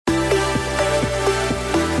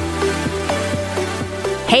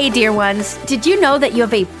Hey, dear ones, did you know that you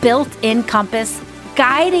have a built-in compass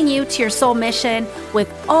guiding you to your soul mission with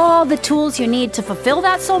all the tools you need to fulfill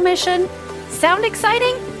that soul mission? Sound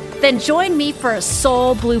exciting? Then join me for a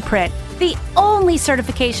Soul Blueprint, the only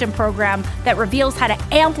certification program that reveals how to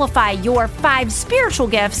amplify your 5 spiritual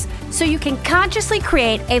gifts so you can consciously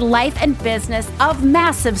create a life and business of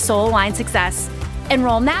massive soul-aligned success.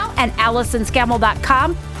 Enroll now at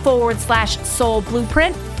AllisonScammell.com/soul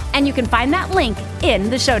blueprint, and you can find that link in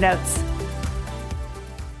the show notes.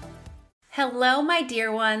 Hello, my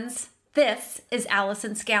dear ones. This is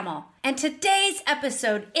Allison Scammell, and today's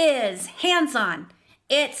episode is hands-on.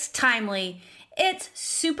 It's timely, it's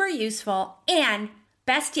super useful, and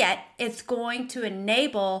best yet, it's going to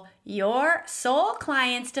enable your soul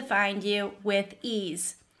clients to find you with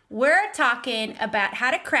ease. We're talking about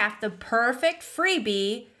how to craft the perfect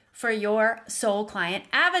freebie for your soul client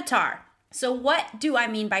avatar. So what do I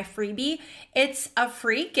mean by freebie? It's a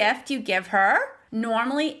free gift you give her,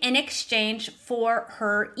 normally in exchange for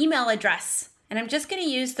her email address. And I'm just going to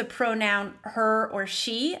use the pronoun her or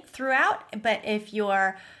she throughout, but if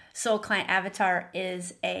your soul client avatar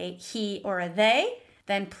is a he or a they,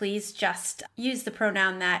 then please just use the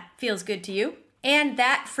pronoun that feels good to you. And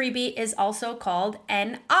that freebie is also called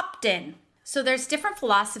an opt-in. So there's different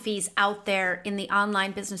philosophies out there in the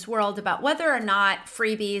online business world about whether or not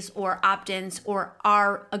freebies or opt-ins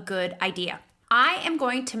are a good idea. I am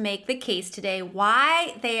going to make the case today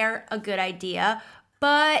why they are a good idea,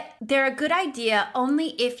 but they're a good idea only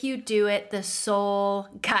if you do it the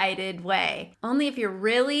soul-guided way. Only if you're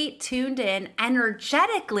really tuned in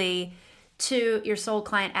energetically to your soul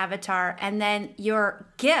client avatar, and then your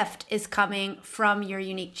gift is coming from your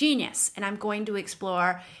unique genius. And I'm going to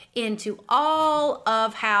explore into all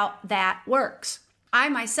of how that works. I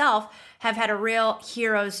myself have had a real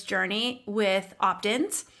hero's journey with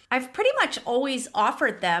opt-ins. I've pretty much always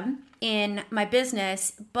offered them in my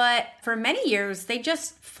business, but for many years, they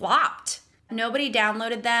just flopped. Nobody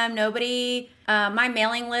downloaded them. My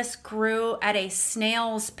mailing list grew at a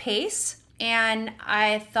snail's pace. And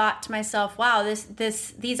I thought to myself, wow,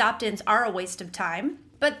 these opt-ins are a waste of time.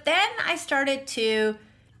 But then I started to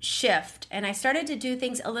shift and I started to do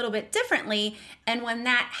things a little bit differently. And when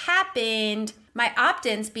that happened, my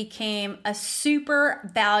opt-ins became a super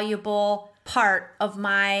valuable part of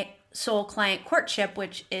my soul client courtship,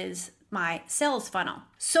 which is my sales funnel.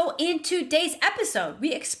 So in today's episode,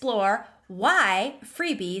 we explore why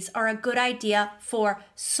freebies are a good idea for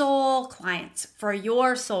soul clients, for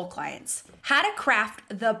your soul clients, how to craft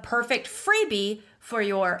the perfect freebie for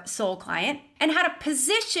your soul client, and how to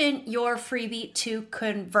position your freebie to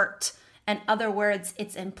convert. In other words,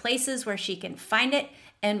 it's in places where she can find it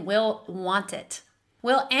and will want it.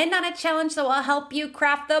 We'll end on a challenge that will help you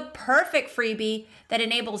craft the perfect freebie that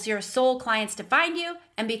enables your soul clients to find you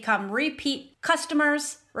and become repeat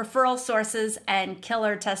customers, referral sources, and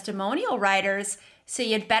killer testimonial writers. So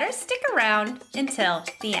you'd better stick around until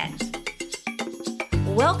the end.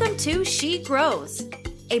 Welcome to She Grows,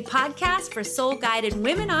 a podcast for soul-guided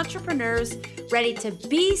women entrepreneurs ready to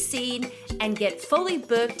be seen and get fully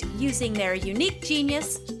booked using their unique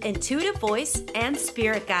genius, intuitive voice, and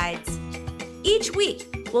spirit guides. Each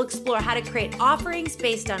week, we'll explore how to create offerings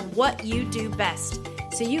based on what you do best,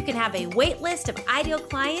 so you can have a wait list of ideal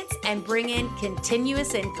clients and bring in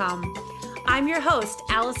continuous income. I'm your host,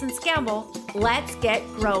 Allison Scammell. Let's get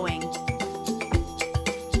growing.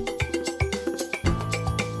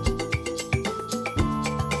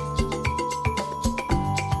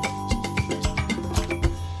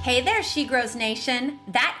 Hey there, She Grows Nation.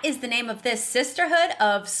 That is the name of this sisterhood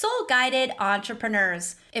of soul-guided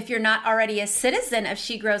entrepreneurs. If you're not already a citizen of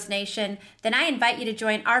She Grows Nation, then I invite you to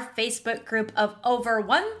join our Facebook group of over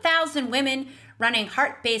 1,000 women running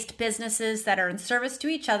heart-based businesses that are in service to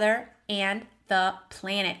each other and the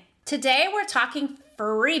planet. Today, we're talking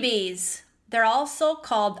freebies. They're also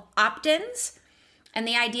called opt-ins. And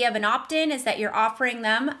the idea of an opt-in is that you're offering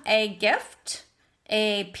them a gift,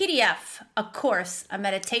 a PDF, a course, a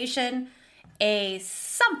meditation, a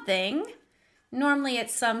something. Normally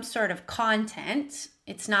it's some sort of content.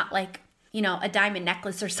 It's not like, a diamond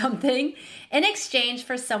necklace or something, in exchange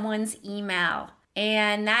for someone's email.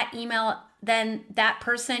 And that email, then that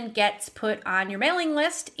person gets put on your mailing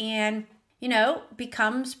list and,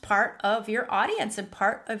 becomes part of your audience and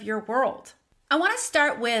part of your world. I want to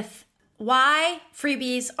start with why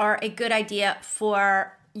freebies are a good idea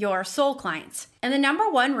for your soul clients. And the number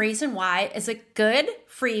one reason why is a good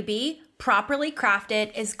freebie, properly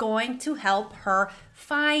crafted, is going to help her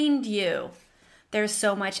find you. There's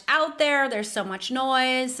so much out there. There's so much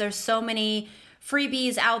noise. There's so many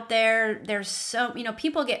freebies out there. There's so,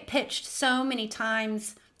 people get pitched so many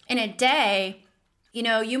times. in a day,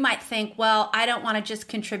 you might think, well, I don't want to just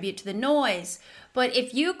contribute to the noise. But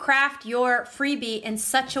if you craft your freebie in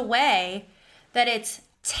such a way that it's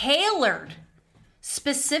tailored,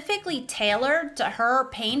 specifically tailored to her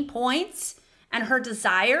pain points and her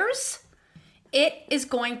desires, it is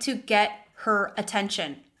going to get her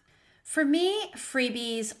attention. For me,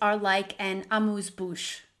 freebies are like an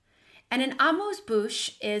amuse-bouche. And an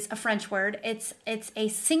amuse-bouche is a French word. It's a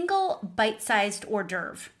single bite-sized hors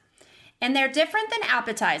d'oeuvre. And they're different than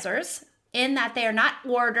appetizers in that they are not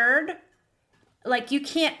ordered. Like, you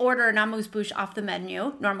can't order an amuse-bouche off the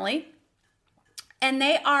menu normally. And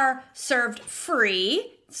they are served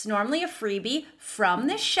free. It's normally a freebie from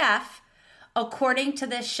the chef according to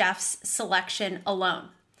the chef's selection alone.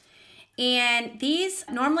 And these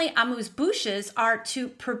normally amuse-bouches are to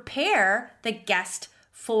prepare the guest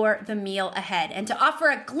for the meal ahead and to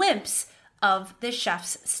offer a glimpse of the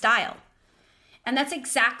chef's style. And that's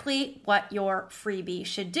exactly what your freebie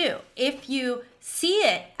should do. If you see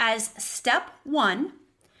it as step one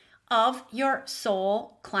of your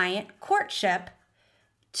soul client courtship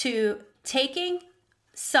to taking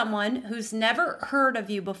someone who's never heard of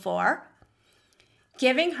you before,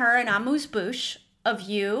 giving her an amuse-bouche of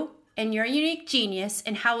you and your unique genius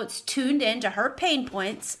and how it's tuned into her pain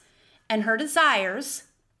points and her desires,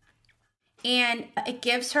 and it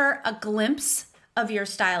gives her a glimpse of your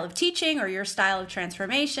style of teaching or your style of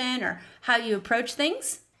transformation or how you approach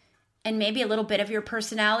things, and maybe a little bit of your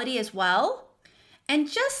personality as well. And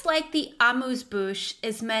just like the amuse-bouche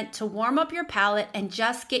is meant to warm up your palate and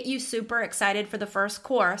just get you super excited for the first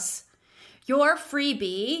course, your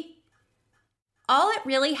freebie, all it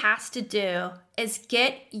really has to do is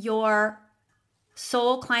get your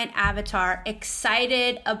soul client avatar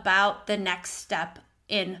excited about the next step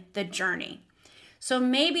in the journey. So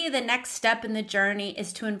maybe the next step in the journey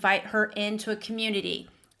is to invite her into a community,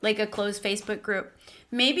 like a closed Facebook group.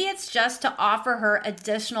 Maybe it's just to offer her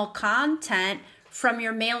additional content from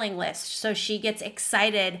your mailing list so she gets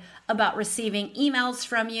excited about receiving emails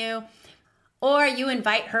from you. Or you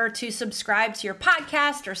invite her to subscribe to your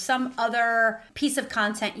podcast or some other piece of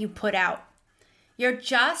content you put out. You're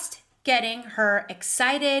just getting her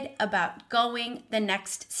excited about going the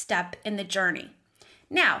next step in the journey.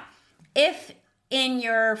 Now, if in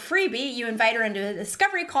your freebie you invite her into a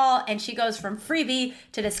discovery call and she goes from freebie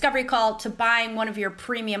to discovery call to buying one of your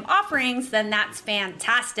premium offerings, then that's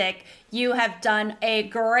fantastic. You have done a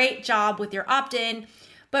great job with your opt-in.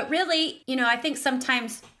 But really, I think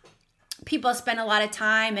sometimes people spend a lot of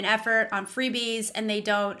time and effort on freebies and they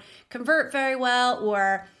don't convert very well,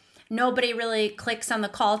 or nobody really clicks on the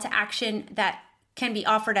call to action that can be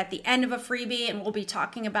offered at the end of a freebie. And we'll be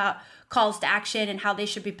talking about calls to action and how they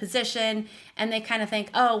should be positioned. And they kind of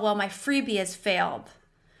think, oh, well, my freebie has failed.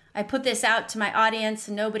 I put this out to my audience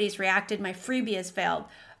and nobody's reacted. My freebie has failed.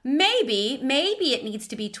 Maybe it needs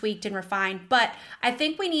to be tweaked and refined, but I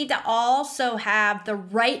think we need to also have the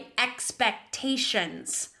right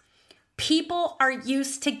expectations. People are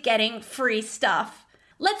used to getting free stuff.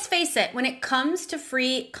 Let's face it, when it comes to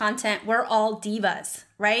free content, we're all divas,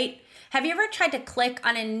 right? Have you ever tried to click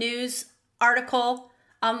on a news article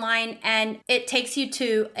online and it takes you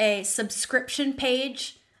to a subscription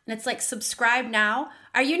page and it's like, subscribe now?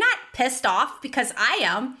 Are you not pissed off? Because I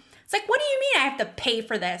am. It's like, what do you mean I have to pay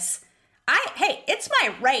for this? Hey, it's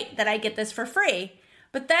my right that I get this for free.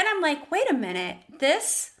 But then I'm like, wait a minute,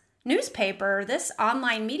 this newspaper, this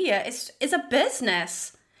online media is a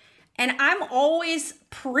business. And I'm always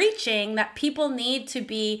preaching that people need to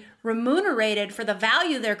be remunerated for the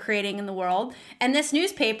value they're creating in the world. And this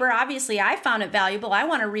newspaper, obviously, I found it valuable. I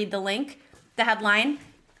want to read the link, the headline.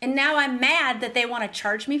 And now I'm mad that they want to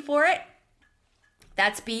charge me for it.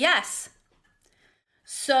 That's BS.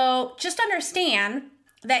 So just understand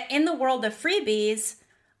that in the world of freebies,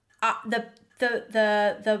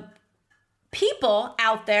 the people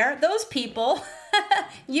out there, those people,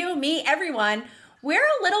 you, me, everyone, we're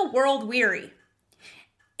a little world weary.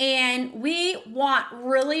 And we want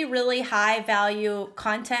really, really high value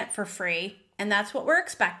content for free. And that's what we're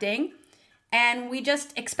expecting. And we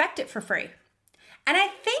just expect it for free. And I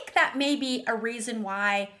think that may be a reason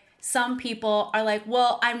why some people are like,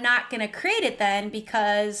 well, I'm not going to create it then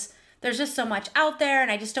because there's just so much out there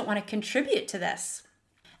and I just don't want to contribute to this.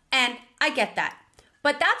 And I get that.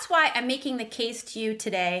 But that's why I'm making the case to you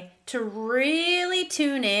today to really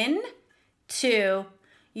tune in to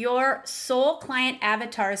your soul client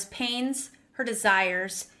avatar's pains, her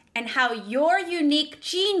desires, and how your unique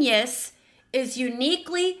genius is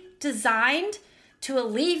uniquely designed to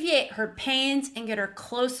alleviate her pains and get her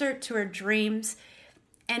closer to her dreams.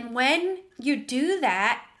 And when you do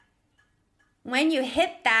that, when you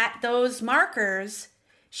hit those markers,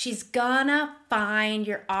 she's gonna find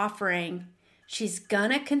your offering. She's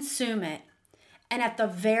gonna consume it. And at the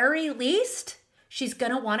very least, she's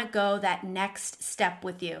gonna wanna go that next step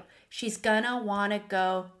with you. She's gonna wanna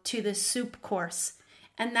go to the soup course.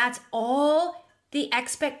 And that's all the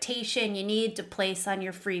expectation you need to place on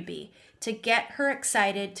your freebie to get her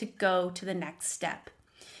excited to go to the next step.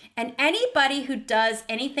 And anybody who does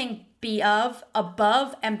anything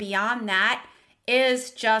above and beyond that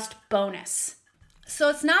is just bonus. So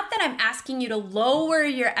it's not that I'm asking you to lower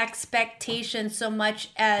your expectations so much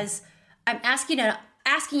as I'm asking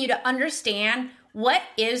you to understand what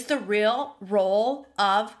is the real role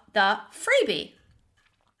of the freebie.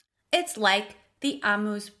 It's like the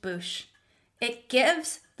amuse-bouche. It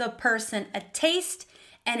gives the person a taste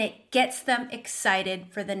and it gets them excited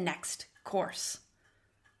for the next course.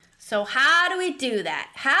 So how do we do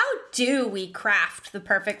that? How do we craft the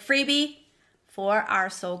perfect freebie for our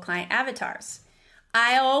soul client avatars?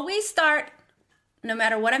 I always start, no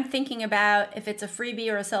matter what I'm thinking about, if it's a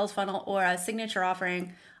freebie or a sales funnel or a signature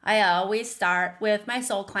offering, I always start with my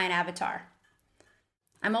soul client avatar.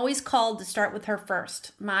 I'm always called to start with her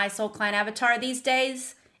first. My soul client avatar these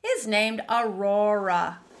days is named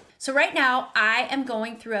Aurora. So right now, I am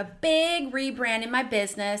going through a big rebrand in my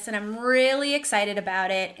business, and I'm really excited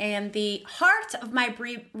about it. And the heart of my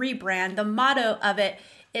rebrand, the motto of it,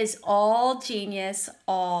 is all genius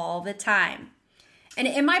all the time. And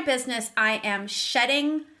in my business, I am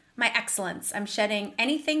shedding my excellence. I'm shedding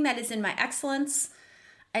anything that is in my excellence.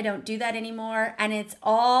 I don't do that anymore, and it's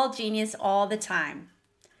all genius all the time.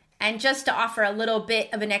 And just to offer a little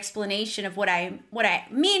bit of an explanation of what I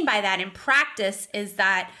mean by that in practice is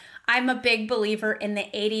that I'm a big believer in the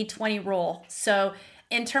 80-20 rule. So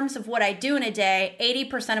in terms of what I do in a day,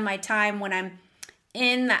 80% of my time when I'm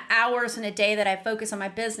in the hours in a day that I focus on my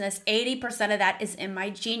business, 80% of that is in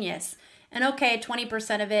my genius. And okay,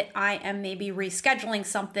 20% of it, I am maybe rescheduling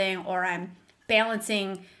something or I'm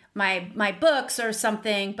balancing my books or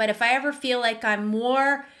something. But if I ever feel like I'm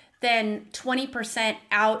more than 20%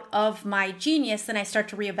 out of my genius, then I start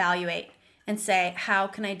to reevaluate and say, how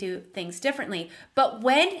can I do things differently? But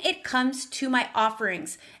when it comes to my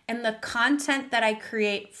offerings and the content that I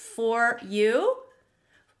create for you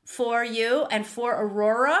and for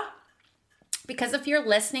Aurora, because if you're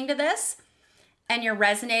listening to this and you're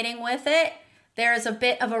resonating with it, there is a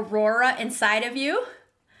bit of Aurora inside of you,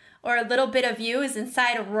 or a little bit of you is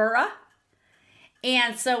inside Aurora.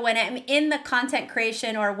 And so when I'm in the content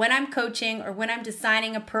creation or when I'm coaching or when I'm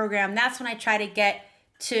designing a program, that's when I try to get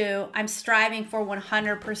to, I'm striving for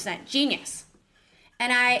 100% genius.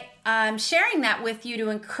 And I'm sharing that with you to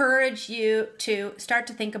encourage you to start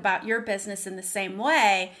to think about your business in the same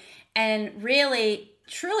way and really,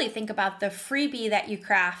 truly think about the freebie that you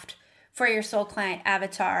craft for your soul client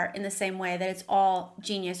avatar in the same way that it's all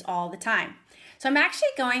genius all the time. So I'm actually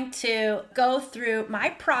going to go through my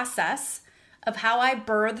process of how I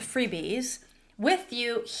birth freebies with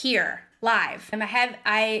you here live.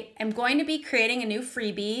 I am going to be creating a new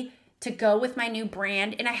freebie to go with my new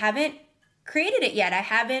brand, and I haven't created it yet.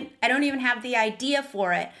 I don't even have the idea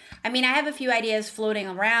for it. I mean, I have a few ideas floating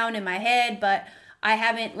around in my head, but I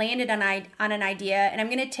haven't landed on an idea, and I'm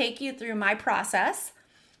going to take you through my process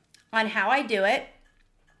on how I do it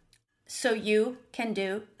so you can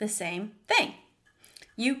do the same thing.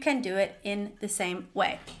 You can do it in the same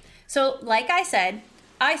way. So like I said,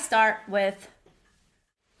 I start with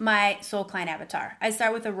my soul client avatar. I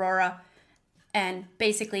start with Aurora, and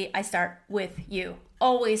basically I start with you.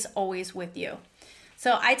 Always, always with you.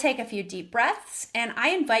 So I take a few deep breaths, and I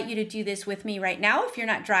invite you to do this with me right now. If you're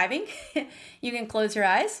not driving, you can close your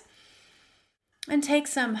eyes and take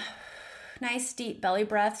some nice deep belly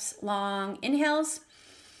breaths, long inhales,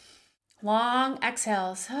 long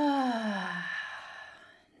exhales.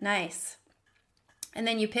 Nice. And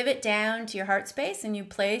then you pivot down to your heart space and you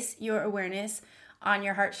place your awareness on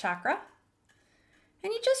your heart chakra.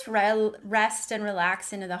 And you just rest and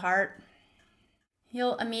relax into the heart.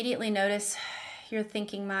 You'll immediately notice your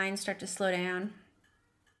thinking mind start to slow down.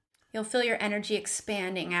 You'll feel your energy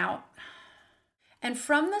expanding out. And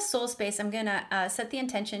from the soul space, I'm going to set the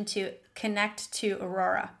intention to connect to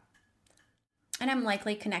Aurora. And I'm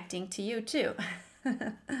likely connecting to you too.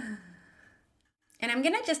 And I'm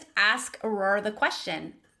going to just ask Aurora the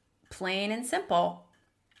question, plain and simple.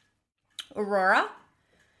 Aurora,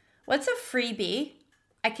 what's a freebie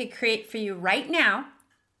I could create for you right now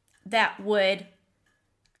that would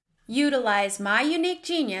utilize my unique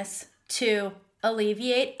genius to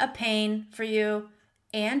alleviate a pain for you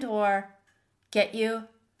and or get you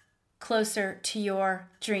closer to your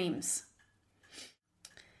dreams?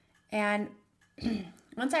 And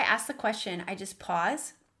once I ask the question, I just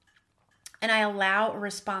pause and I allow a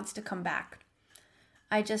response to come back.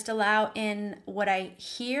 I just allow in what I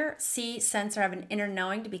hear, see, sense, or have an inner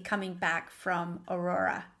knowing to be coming back from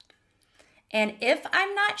Aurora. And if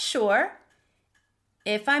I'm not sure,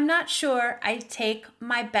 I take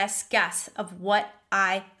my best guess of what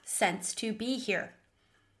I sense to be here.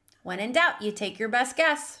 When in doubt, you take your best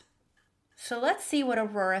guess. So let's see what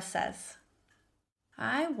Aurora says.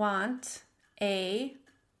 I want a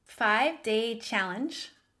 5-day challenge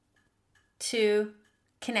to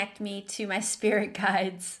connect me to my spirit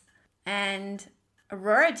guides. And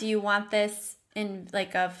Aurora, do you want this in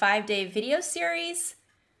like a 5-day video series?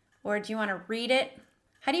 Or do you want to read it?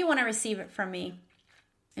 How do you want to receive it from me?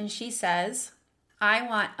 And she says, I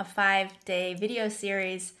want a 5-day video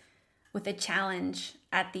series with a challenge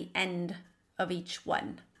at the end of each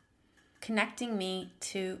one, connecting me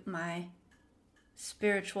to my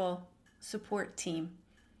spiritual support team,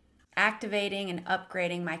 activating and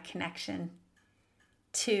upgrading my connection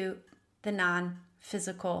to the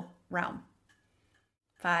non-physical realm.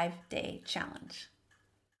 5-day challenge.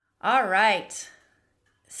 All right.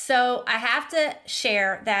 So I have to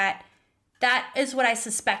share that is what I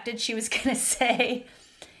suspected she was going to say.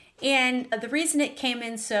 And the reason it came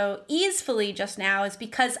in so easily just now is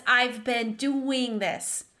because I've been doing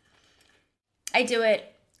this. I do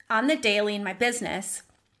it on the daily in my business.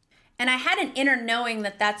 And I had an inner knowing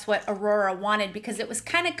that that's what Aurora wanted because it was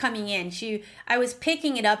kind of coming in. I was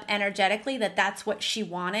picking it up energetically that that's what she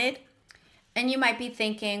wanted. And you might be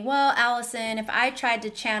thinking, well, Allison, if I tried to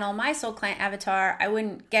channel my soul client avatar, I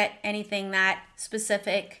wouldn't get anything that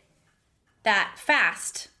specific that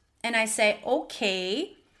fast. And I say,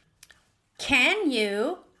 okay, can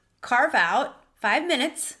you carve out 5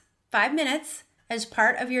 minutes as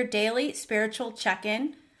part of your daily spiritual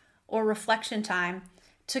check-in or reflection time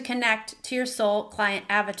to connect to your soul client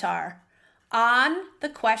avatar on the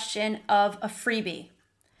question of a freebie?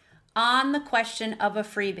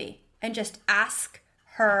 And just ask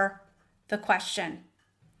her the question.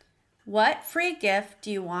 What free gift do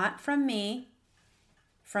you want from me,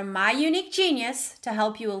 from my unique genius, to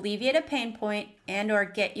help you alleviate a pain point and or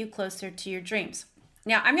get you closer to your dreams?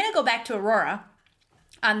 Now, I'm going to go back to Aurora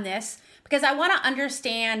on this because I want to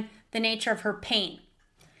understand the nature of her pain.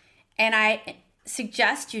 And I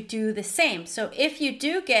suggest you do the same. So if you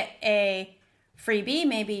do get a freebie,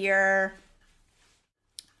 maybe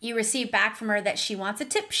you receive back from her that she wants a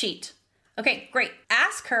tip sheet. Okay, great.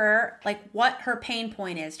 Ask her like what her pain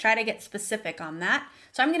point is. Try to get specific on that.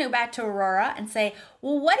 So I'm going to go back to Aurora and say,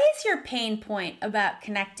 well, what is your pain point about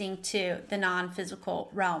connecting to the non-physical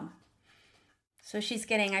realm? So she's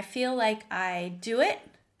getting, I feel like I do it,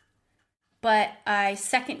 but I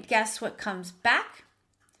second guess what comes back.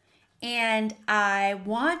 And I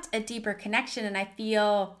want a deeper connection, and I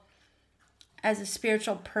feel as a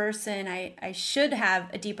spiritual person, I should have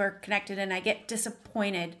a deeper connection, and I get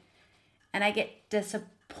disappointed. And I get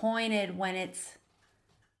disappointed when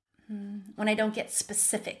I don't get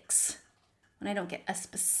specifics, when I don't get a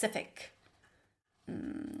specific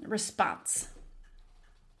response.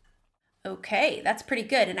 Okay, that's pretty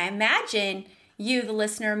good. And I imagine you, the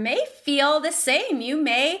listener, may feel the same. You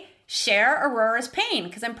may share Aurora's pain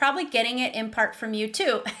because I'm probably getting it in part from you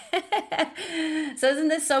too. So isn't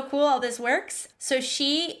this so cool how this works? So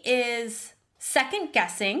she is second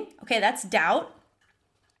guessing. Okay, that's doubt.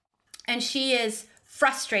 And she is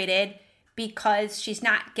frustrated because she's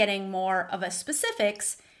not getting more of a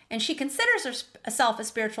specifics. And she considers herself a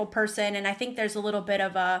spiritual person. And I think there's a little bit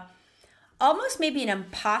of almost maybe an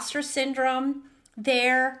imposter syndrome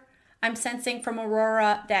there. I'm sensing from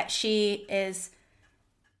Aurora that she is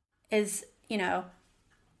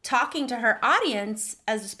talking to her audience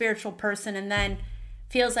as a spiritual person and then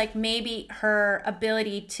feels like maybe her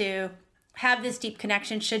ability to have this deep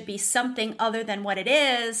connection should be something other than what it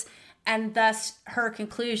is. And thus her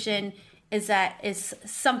conclusion is that is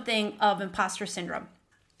something of imposter syndrome.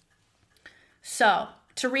 So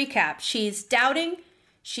to recap, she's doubting,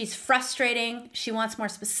 she's frustrating, she wants more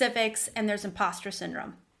specifics, and there's imposter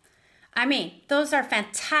syndrome. I mean, those are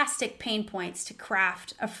fantastic pain points to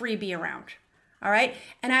craft a freebie around, all right?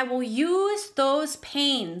 And I will use those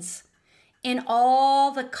pains in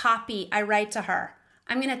all the copy I write to her.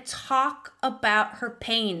 I'm going to talk about her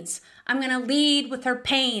pains. I'm going to lead with her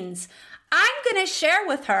pains. I'm going to share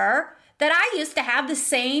with her that I used to have the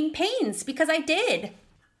same pains because I did.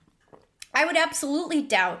 I would absolutely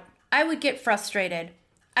doubt. I would get frustrated.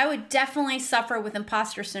 I would definitely suffer with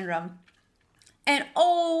imposter syndrome. And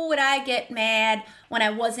would I get mad when I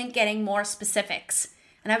wasn't getting more specifics.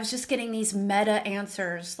 And I was just getting these meta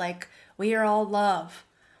answers like, we are all love.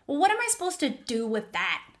 Well, what am I supposed to do with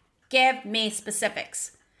that? Give me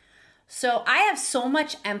specifics. So I have so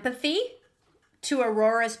much empathy to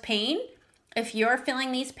Aurora's pain. If you're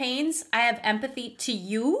feeling these pains, I have empathy to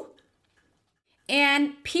you.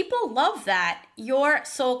 And people love that. Your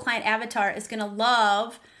soul client avatar is going to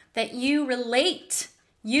love that you relate.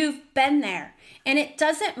 You've been there. And it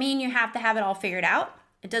doesn't mean you have to have it all figured out.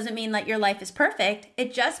 It doesn't mean that your life is perfect.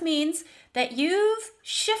 It just means that you've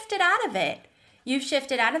shifted out of it. You've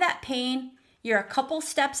shifted out of that pain. You're a couple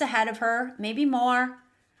steps ahead of her, maybe more.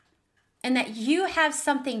 And that you have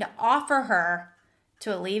something to offer her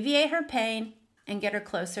to alleviate her pain and get her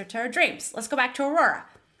closer to her dreams. Let's go back to Aurora.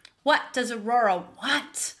 What does Aurora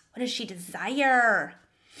want? What does she desire?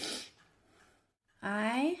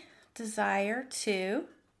 I desire to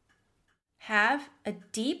have a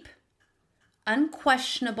deep,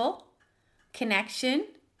 unquestionable connection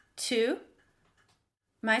to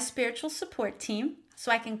my spiritual support team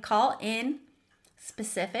so I can call in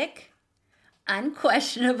specific,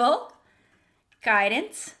 unquestionable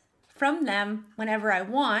guidance from them whenever I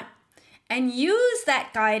want and use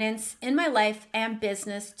that guidance in my life and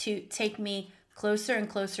business to take me closer and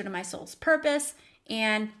closer to my soul's purpose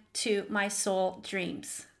and to my soul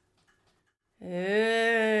dreams.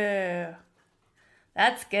 Ooh,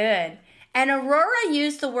 that's good. And Aurora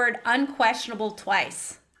used the word unquestionable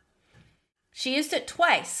twice. She used it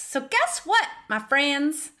twice. So guess what, my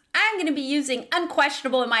friends? I'm going to be using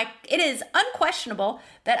unquestionable it is unquestionable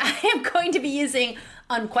that I am going to be using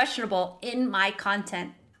unquestionable in my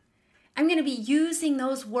content. I'm going to be using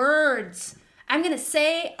those words. I'm going to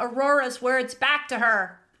say Aurora's words back to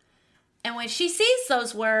her. And when she sees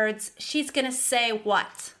those words, she's going to say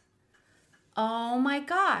what? Oh my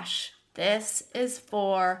gosh, this is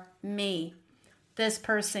for me. This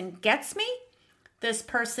person gets me. This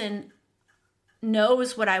person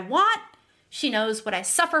knows what I want. She knows what I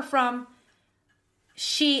suffer from.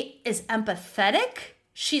 She is empathetic.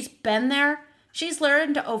 She's been there. She's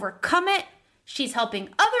learned to overcome it. She's helping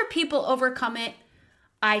other people overcome it.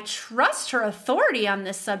 I trust her authority on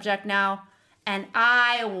this subject now, and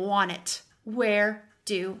I want it. Where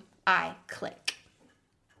do I click?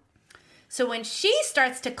 So when she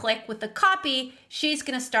starts to click with the copy, she's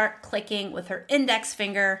going to start clicking with her index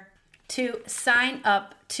finger to sign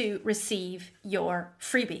up to receive your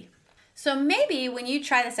freebie. So maybe when you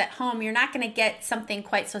try this at home, you're not going to get something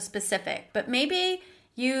quite so specific, but maybe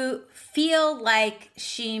you feel like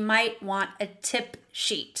she might want a tip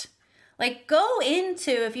sheet. Like go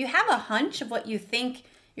into, if you have a hunch of what you think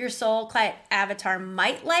your soul client avatar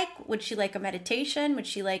might like, would she like a meditation? Would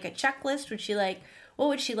she like a checklist? What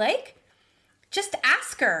would she like? Just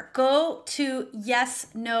ask her. Go to yes,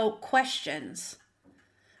 no questions.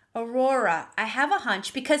 Aurora, I have a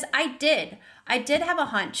hunch because I did have a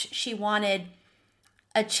hunch she wanted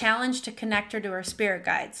a challenge to connect her to her spirit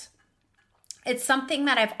guides. It's something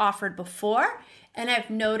that I've offered before, and I've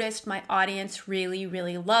noticed my audience really,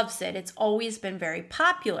 really loves it. It's always been very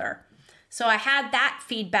popular. So I had that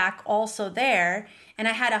feedback also there, and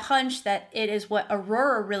I had a hunch that it is what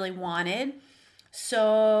Aurora really wanted.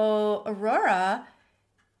 So Aurora,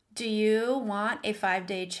 do you want a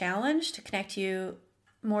 5-day challenge to connect you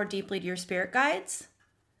more deeply to your spirit guides?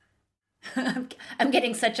 I'm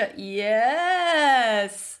getting such a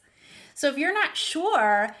yes. So if you're not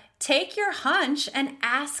sure, take your hunch and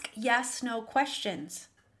ask yes, no questions.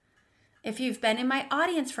 If you've been in my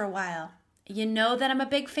audience for a while, you know that I'm a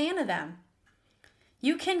big fan of them.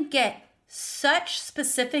 You can get such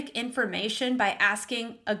specific information by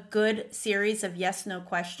asking a good series of yes, no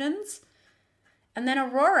questions. And then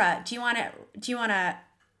Aurora, do you want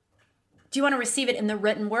to receive it in the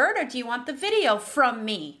written word, or do you want the video from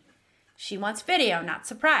me? She wants video, not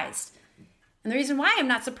surprised. And the reason why I'm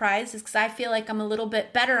not surprised is because I feel like I'm a little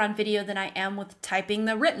bit better on video than I am with typing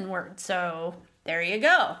the written word. So there you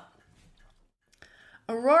go.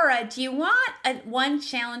 Aurora, do you want one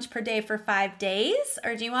challenge per day for 5 days,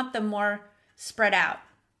 or do you want them more spread out?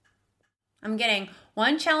 I'm getting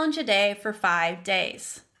one challenge a day for 5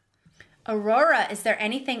 days. Aurora, is there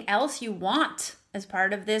anything else you want as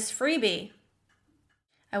part of this freebie?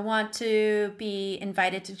 I want to be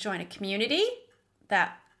invited to join a community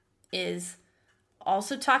that is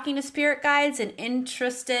also talking to spirit guides and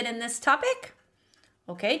interested in this topic.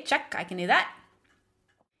 Okay, check, I can do that.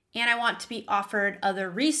 And I want to be offered other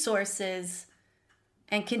resources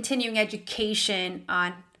and continuing education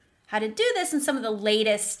on how to do this and some of the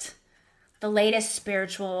latest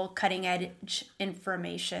spiritual cutting edge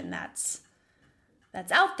information that's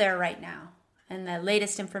out there right now, and the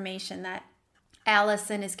latest information that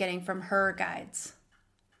Allison is getting from her guides.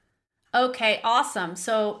 Okay, awesome.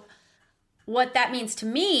 So what that means to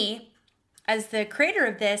me as the creator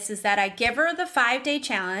of this is that I give her the 5-day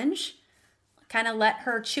challenge, kind of let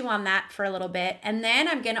her chew on that for a little bit. And then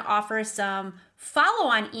I'm going to offer some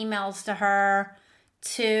follow-on emails to her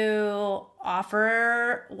to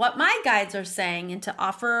offer what my guides are saying and to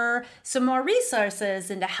offer some more resources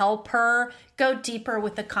and to help her go deeper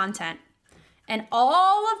with the content. And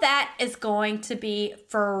all of that is going to be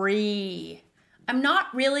free. I'm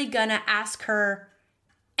not really going to ask her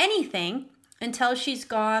anything until she's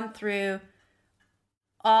gone through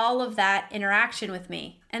all of that interaction with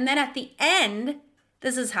me. And then at the end,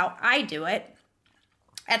 this is how I do it.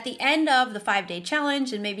 At the end of the 5-day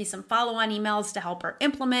challenge and maybe some follow-on emails to help her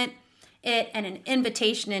implement it and an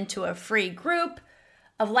invitation into a free group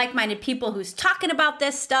of like-minded people who's talking about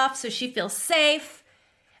this stuff so she feels safe.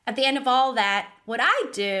 At the end of all that, what I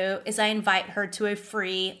do is I invite her to a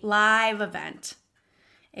free live event.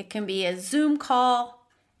 It can be a Zoom call,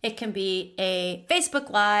 it can be a Facebook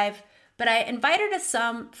Live, but I invite her to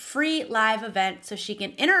some free live event so she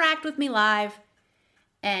can interact with me live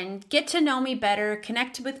and get to know me better,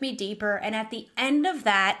 connect with me deeper. And at the end of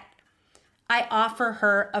that, I offer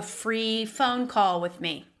her a free phone call with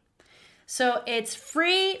me. So it's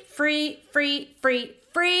free.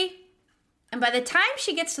 And by the time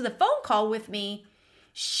she gets to the phone call with me,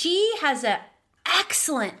 she has an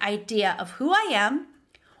excellent idea of who I am,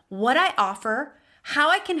 what I offer,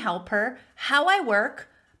 how I can help her, how I work,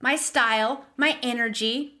 my style, my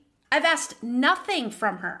energy. I've asked nothing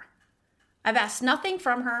from her.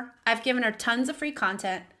 I've given her tons of free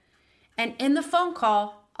content. And in the phone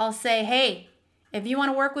call, I'll say, hey, if you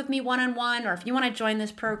want to work with me one-on-one or if you want to join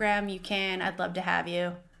this program, you can. I'd love to have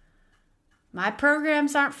you. My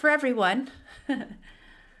programs aren't for everyone,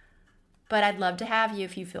 but I'd love to have you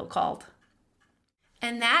if you feel called.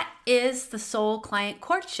 And that is the soul client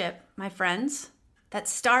courtship, my friends. That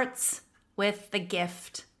starts with the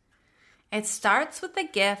gift. It starts with the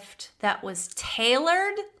gift that was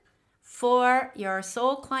tailored for your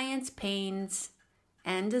soul client's pains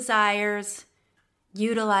and desires,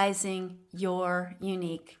 utilizing your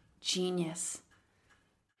unique genius.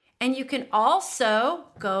 And you can also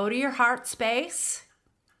go to your heart space.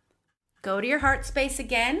 Go to your heart space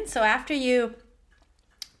again. So after you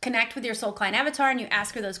connect with your soul client avatar and you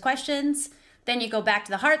ask her those questions, then you go back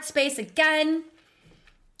to the heart space again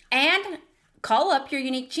and call up your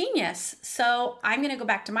unique genius. So I'm going to go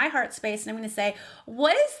back to my heart space and I'm going to say,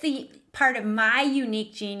 what is the part of my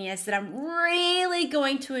unique genius that I'm really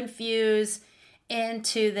going to infuse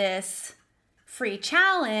into this free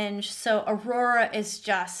challenge so Aurora is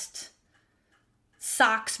just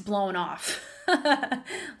socks blown off.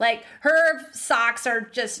 Like her socks are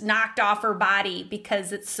just knocked off her body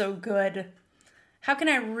because it's so good. How can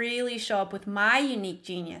I really show up with my unique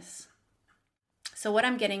genius? So what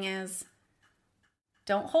I'm getting is,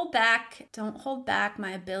 don't hold back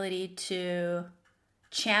my ability to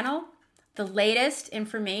channel the latest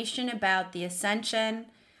information about the ascension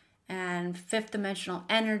and fifth dimensional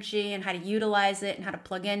energy and how to utilize it and how to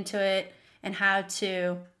plug into it and how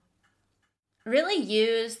to really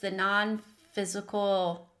use the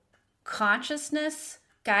non-physical consciousness,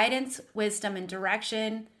 guidance, wisdom, and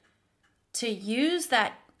direction to use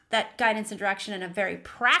that guidance and direction in a very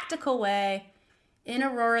practical way in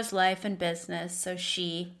Aurora's life and business so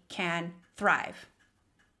she can thrive.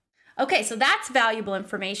 Okay, so that's valuable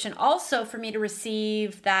information also for me to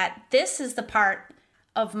receive that this is the part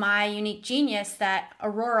of my unique genius that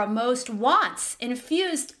Aurora most wants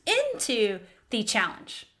infused into the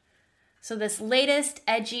challenge. So this latest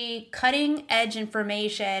edgy, cutting edge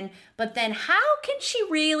information, but then how can she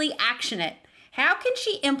really action it? How can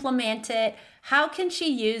she implement it? How can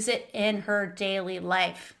she use it in her daily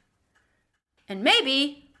life? And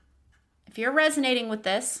maybe, if you're resonating with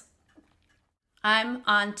this, I'm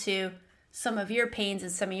onto some of your pains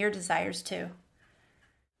and some of your desires too.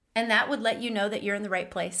 And that would let you know that you're in the right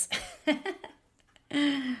place.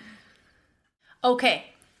 Okay,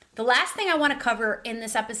 the last thing I want to cover in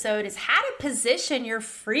this episode is how to position your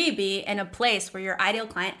freebie in a place where your ideal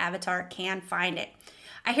client avatar can find it.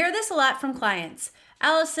 I hear this a lot from clients.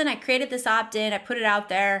 Allison, I created this opt-in, I put it out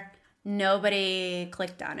there, nobody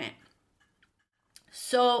clicked on it.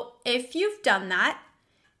 So if you've done that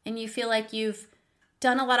and you feel like you've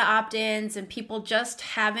done a lot of opt-ins and people just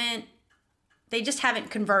haven't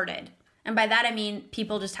converted, and by that I mean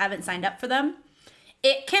people just haven't signed up for them,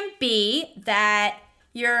 it can be that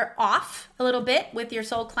you're off a little bit with your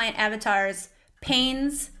soul client avatar's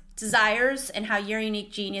pains, desires, and how your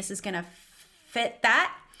unique genius is going to fit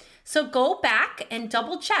that. So go back and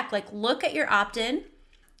double check, like look at your opt-in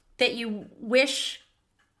that you wish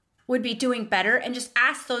would be doing better and just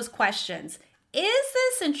ask those questions. Is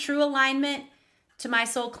this in true alignment to my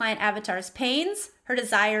soul client avatar's pains, her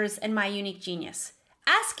desires, and my unique genius?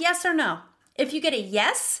 Ask yes or no. If you get a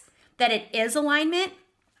yes, that it is alignment,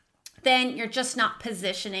 then you're just not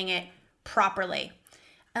positioning it properly.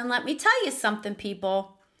 And let me tell you something,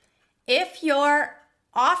 people. If you're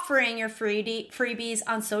offering your freebies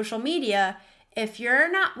on social media, if you're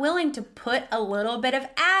not willing to put a little bit of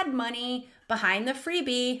ad money behind the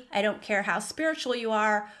freebie, I don't care how spiritual you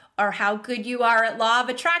are or how good you are at law of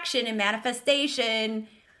attraction and manifestation,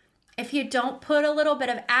 if you don't put a little bit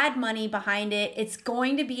of ad money behind it, it's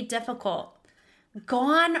going to be difficult.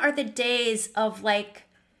 Gone are the days of like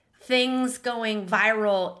things going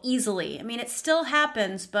viral easily. I mean, it still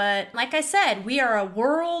happens, but like I said, we are a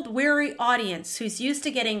world-weary audience who's used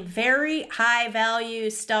to getting very high-value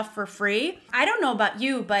stuff for free. I don't know about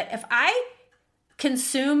you, but if I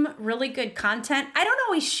consume really good content, I don't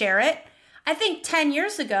always share it. I think 10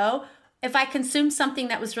 years ago, if I consumed something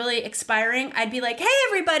that was really expiring, I'd be like, hey,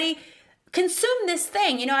 everybody, consume this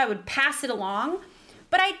thing. You know, I would pass it along,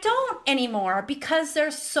 but I don't anymore because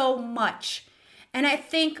there's so much. And I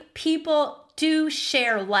think people do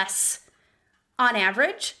share less on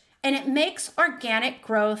average, and it makes organic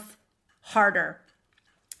growth harder.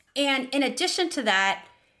 And in addition to that,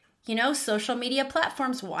 you know, social media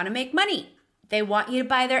platforms want to make money. They want you to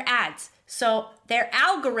buy their ads. So their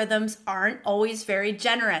algorithms aren't always very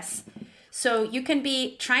generous. So you can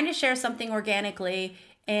be trying to share something organically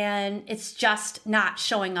and it's just not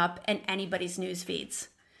showing up in anybody's news feeds.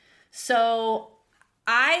 So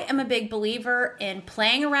I am a big believer in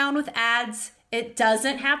playing around with ads. It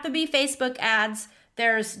doesn't have to be Facebook ads.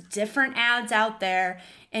 There's different ads out there,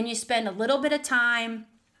 and you spend a little bit of time.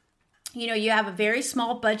 You know, you have a very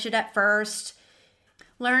small budget at first.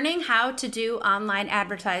 Learning how to do online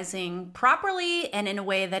advertising properly and in a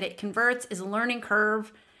way that it converts is a learning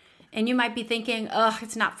curve. And you might be thinking, oh,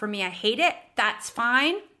 it's not for me. I hate it. That's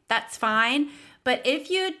fine. That's fine. But if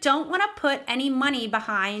you don't want to put any money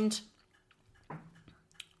behind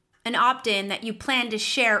an opt-in that you plan to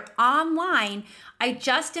share online, I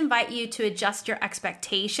just invite you to adjust your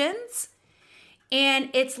expectations.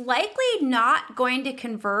 And it's likely not going to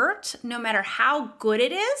convert no matter how good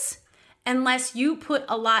it is, unless you put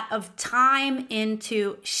a lot of time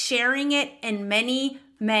into sharing it in many,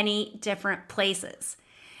 many different places.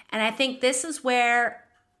 And I think this is where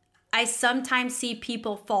I sometimes see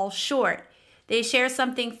people fall short. They share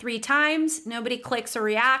something 3 times, nobody clicks or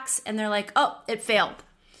reacts, and they're like, oh, it failed.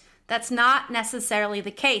 That's not necessarily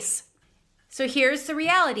the case. So here's the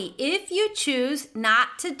reality. If you choose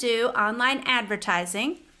not to do online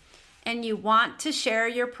advertising and you want to share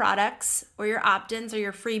your products or your opt-ins or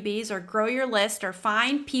your freebies or grow your list or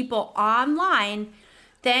find people online,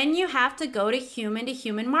 then you have to go to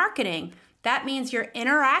human marketing. That means you're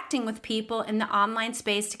interacting with people in the online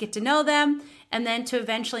space to get to know them and then to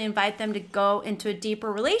eventually invite them to go into a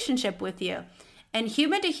deeper relationship with you. And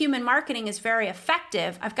human-to-human marketing is very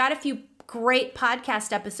effective. I've got a few great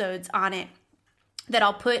podcast episodes on it that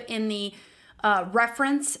I'll put in the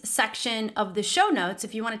reference section of the show notes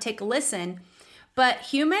if you want to take a listen. But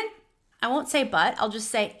I'll just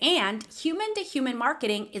say human-to-human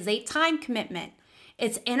marketing is a time commitment.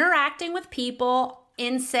 It's interacting with people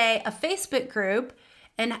in, say, a Facebook group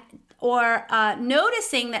or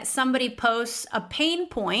noticing that somebody posts a pain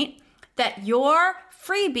point that your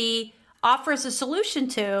freebie offers a solution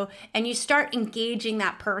to, and you start engaging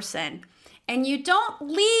that person. And you don't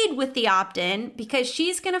lead with the opt-in because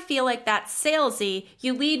she's going to feel like that's salesy.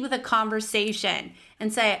 You lead with a conversation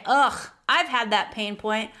and say, ugh, I've had that pain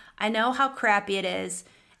point. I know how crappy it is.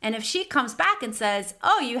 And if she comes back and says,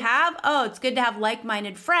 oh, you have? Oh, it's good to have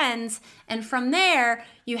like-minded friends. And from there,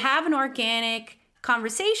 you have an organic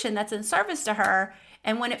conversation that's in service to her.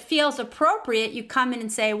 And when it feels appropriate, you come in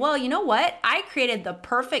and say, well, you know what? I created the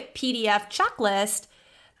perfect PDF checklist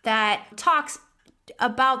that talks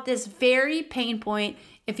about this very pain point.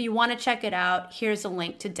 If you want to check it out, here's a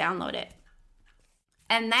link to download it.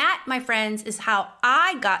 And that, my friends, is how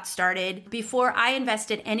I got started before I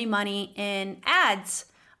invested any money in ads.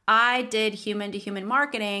 I did human-to-human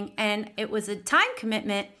marketing, and it was a time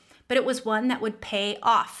commitment, but it was one that would pay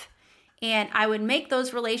off. And I would make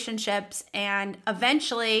those relationships, and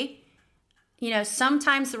eventually,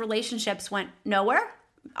 sometimes the relationships went nowhere.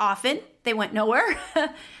 Often, they went nowhere.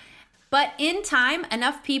 But in time,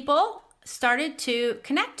 enough people started to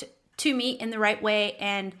connect to me in the right way,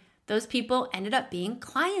 and those people ended up being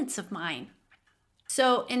clients of mine.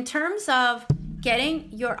 So in terms of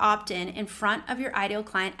getting your opt-in in front of your ideal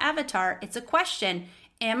client avatar, it's a question.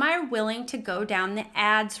 Am I willing to go down the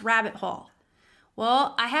ads rabbit hole?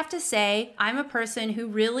 Well, I have to say, I'm a person who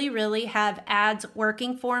really have ads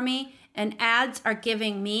working for me, and ads are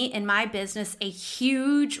giving me in my business a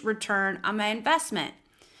huge return on my investment.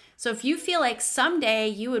 So if you feel like someday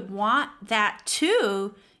you would want that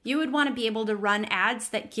too, you would want to be able to run ads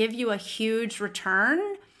that give you a huge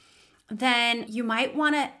return, then you might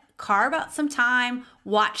want to carve out some time,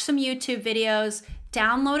 watch some YouTube videos,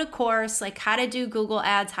 download a course like how to do Google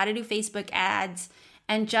ads, how to do Facebook ads,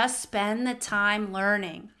 and just spend the time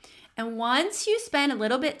learning. And once you spend a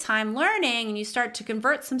little bit time learning and you start to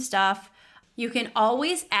convert some stuff, you can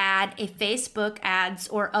always add a Facebook ads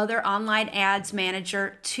or other online ads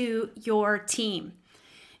manager to your team.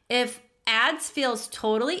 If ads feels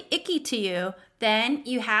totally icky to you, then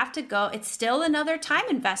you have to go, it's still another time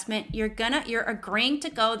investment. You're agreeing to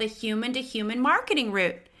go the human to human marketing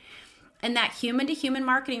route. And that human to human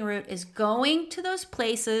marketing route is going to those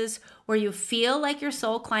places where you feel like your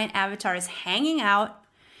soul client avatar is hanging out,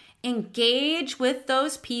 engage with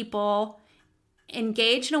those people,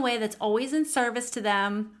 engage in a way that's always in service to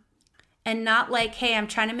them, and not like, hey, I'm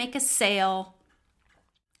trying to make a sale.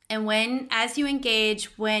 And as you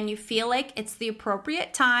engage, when you feel like it's the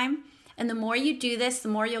appropriate time, and the more you do this, the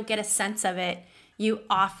more you'll get a sense of it, you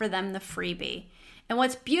offer them the freebie. And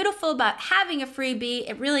what's beautiful about having a freebie,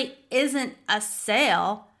 it really isn't a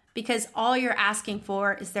sale because all you're asking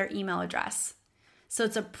for is their email address. So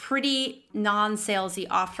it's a pretty non-salesy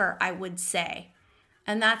offer, I would say.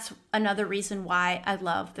 And that's another reason why I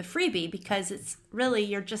love the freebie, because it's really,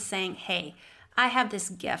 you're just saying, hey, I have this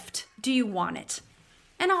gift. Do you want it?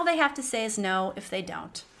 And all they have to say is no if they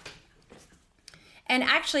don't. And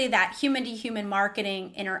actually that human to human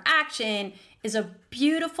marketing interaction is a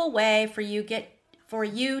beautiful way for you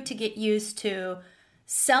to get used to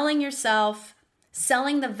selling yourself,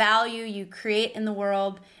 selling the value you create in the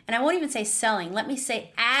world. And I won't even say selling. Let me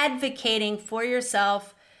say advocating for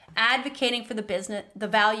yourself, advocating for the business, the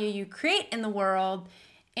value you create in the world.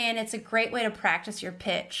 And it's a great way to practice your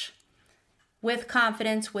pitch with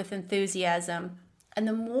confidence, with enthusiasm. And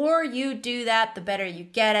the more you do that, the better you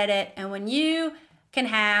get at it. And when you can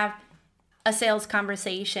have a sales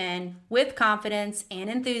conversation with confidence and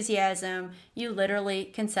enthusiasm, you literally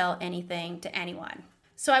can sell anything to anyone.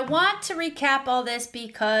 So I want to recap all this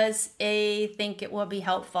because I think it will be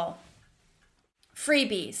helpful.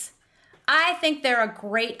 Freebies. I think they're a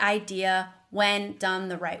great idea when done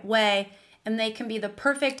the right way, and they can be the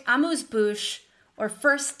perfect amuse-bouche or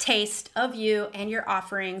first taste of you and your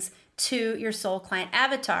offerings to your soul client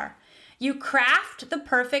avatar. You craft the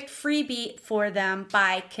perfect freebie for them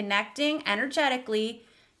by connecting energetically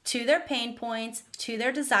to their pain points, to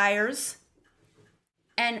their desires,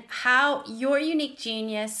 and how your unique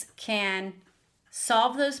genius can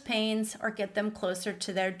solve those pains or get them closer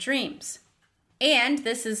to their dreams. And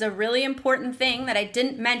this is a really important thing that I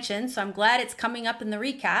didn't mention, so I'm glad it's coming up in the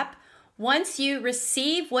recap. Once you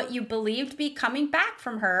receive what you believe to be coming back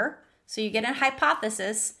from her, so you get a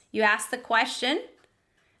hypothesis, you ask the question,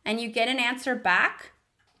 and you get an answer back,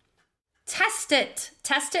 test it.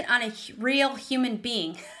 Test it on a real human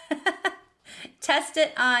being. Test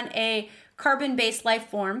it on a carbon-based life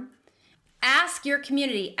form. Ask your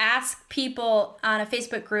community, ask people on a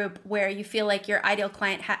Facebook group where you feel like your ideal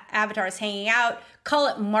client avatar is hanging out. Call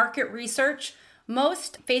it market research.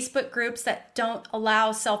 Most Facebook groups that don't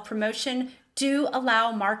allow self-promotion do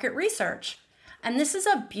allow market research. And this is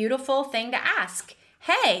a beautiful thing to ask.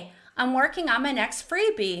 Hey, I'm working on my next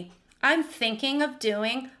freebie. I'm thinking of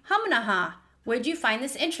doing Humanaha. Would you find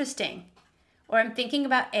this interesting? Or I'm thinking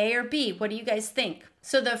about A or B. What do you guys think?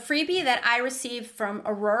 So the freebie that I received from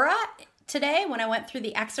Aurora today when I went through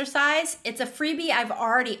the exercise, it's a freebie I've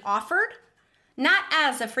already offered. Not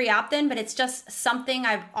as a free opt-in, but it's just something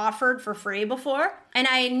I've offered for free before. And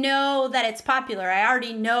I know that it's popular. I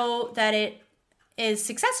already know that it is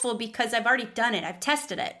successful because I've already done it. I've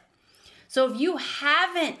tested it. So if you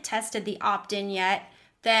haven't tested the opt-in yet,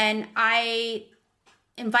 then I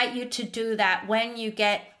invite you to do that when you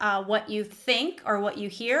get what you think or what you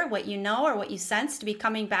hear, what you know or what you sense to be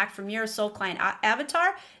coming back from your soul client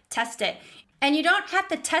avatar. Test it. And you don't have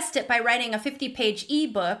to test it by writing a 50-page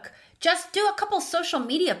ebook. Just do a couple social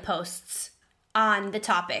media posts on the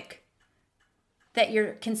topic that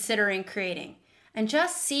you're considering creating and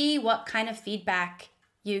just see what kind of feedback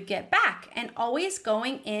you get back, and always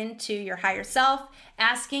going into your higher self,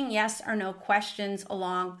 asking yes or no questions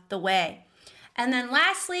along the way. And then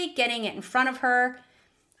lastly, getting it in front of her.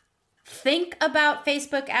 Think about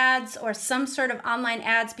Facebook ads or some sort of online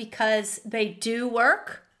ads because they do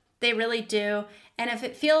work. They really do. And if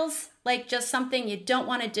it feels like just something you don't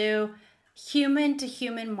want to do, human to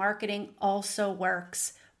human marketing also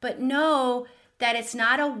works. But know that it's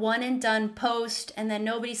not a one and done post and then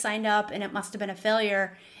nobody signed up and it must have been a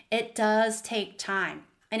failure. It does take time,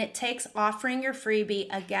 and it takes offering your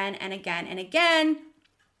freebie again and again and again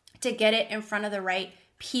to get it in front of the right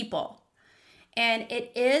people. And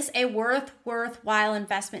it is a worthwhile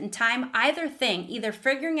investment in time. Either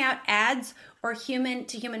figuring out ads or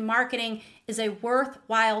human-to-human marketing is a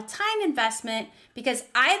worthwhile time investment, because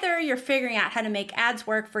either you're figuring out how to make ads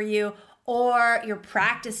work for you, or you're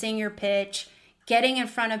practicing your pitch, getting in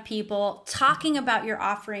front of people, talking about your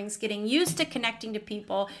offerings, getting used to connecting to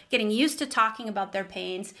people, getting used to talking about their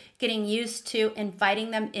pains, getting used to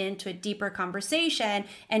inviting them into a deeper conversation.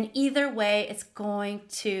 And either way, it's going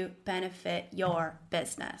to benefit your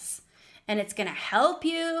business. And it's going to help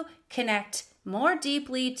you connect more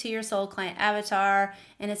deeply to your soul client avatar,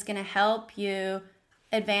 and it's going to help you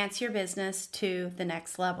advance your business to the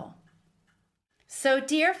next level. So,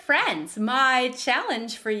 dear friends, my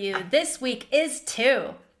challenge for you this week is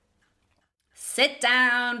to sit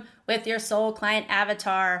down with your soul client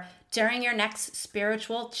avatar during your next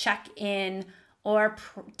spiritual check-in or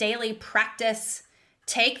daily practice.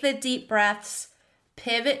 Take the deep breaths,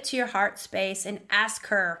 pivot to your heart space, and ask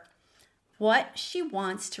her what she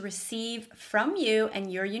wants to receive from you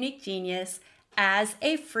and your unique genius as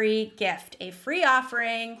a free gift, a free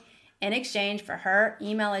offering in exchange for her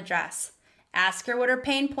email address. Ask her what her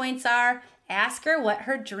pain points are. Ask her what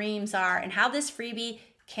her dreams are and how this freebie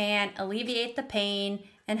can alleviate the pain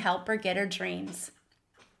and help her get her dreams.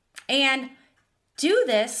 And do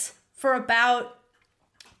this for about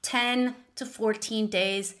 10 to 14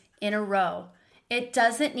 days in a row. It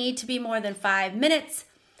doesn't need to be more than 5 minutes,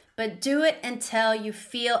 but do it until you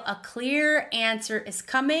feel a clear answer is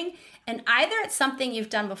coming. And either it's something you've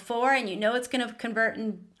done before and you know it's going to convert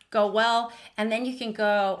and go well, and then you can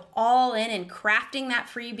go all in crafting that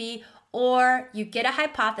freebie, or you get a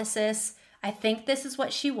hypothesis, I think this is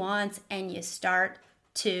what she wants, and you start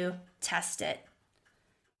to test it.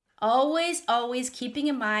 Always keeping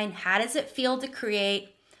in mind, how does it feel to create?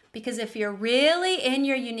 Because if you're really in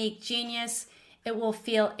your unique genius, it will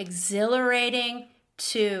feel exhilarating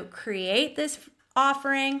to create this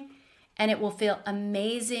offering, and it will feel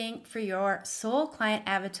amazing for your soul client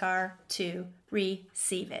avatar to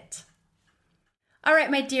receive it. All right,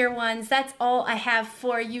 my dear ones, that's all I have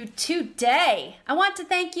for you today. I want to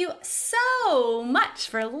thank you so much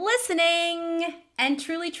for listening. And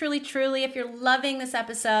truly, if you're loving this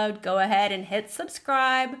episode, go ahead and hit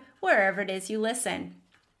subscribe wherever it is you listen.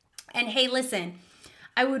 And hey, listen,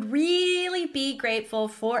 I would really be grateful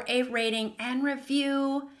for a rating and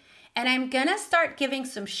review. And I'm going to start giving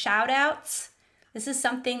some shout outs. This is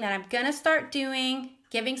something that I'm going to start doing,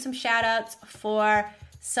 giving some shout outs for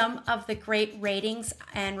some of the great ratings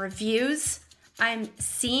and reviews I'm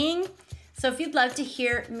seeing. So if you'd love to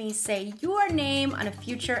hear me say your name on a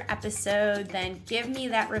future episode, then give me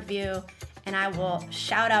that review and I will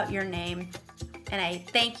shout out your name. And I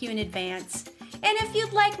thank you in advance. And if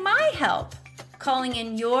you'd like my help calling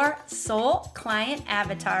in your soul client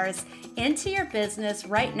avatars into your business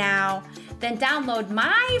right now, then download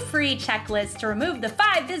my free checklist to remove the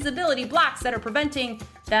 5 visibility blocks that are preventing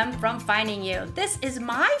them from finding you. This is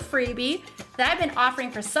my freebie that I've been offering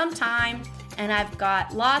for some time, and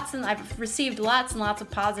I've received lots and lots of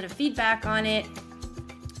positive feedback on it.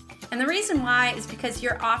 And the reason why is because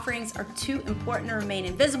your offerings are too important to remain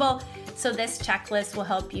invisible, so this checklist will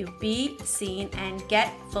help you be seen and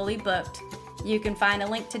get fully booked. You can find a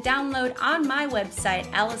link to download on my website,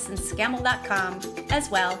 AllisonScammell.com,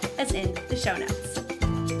 as well as in the show notes.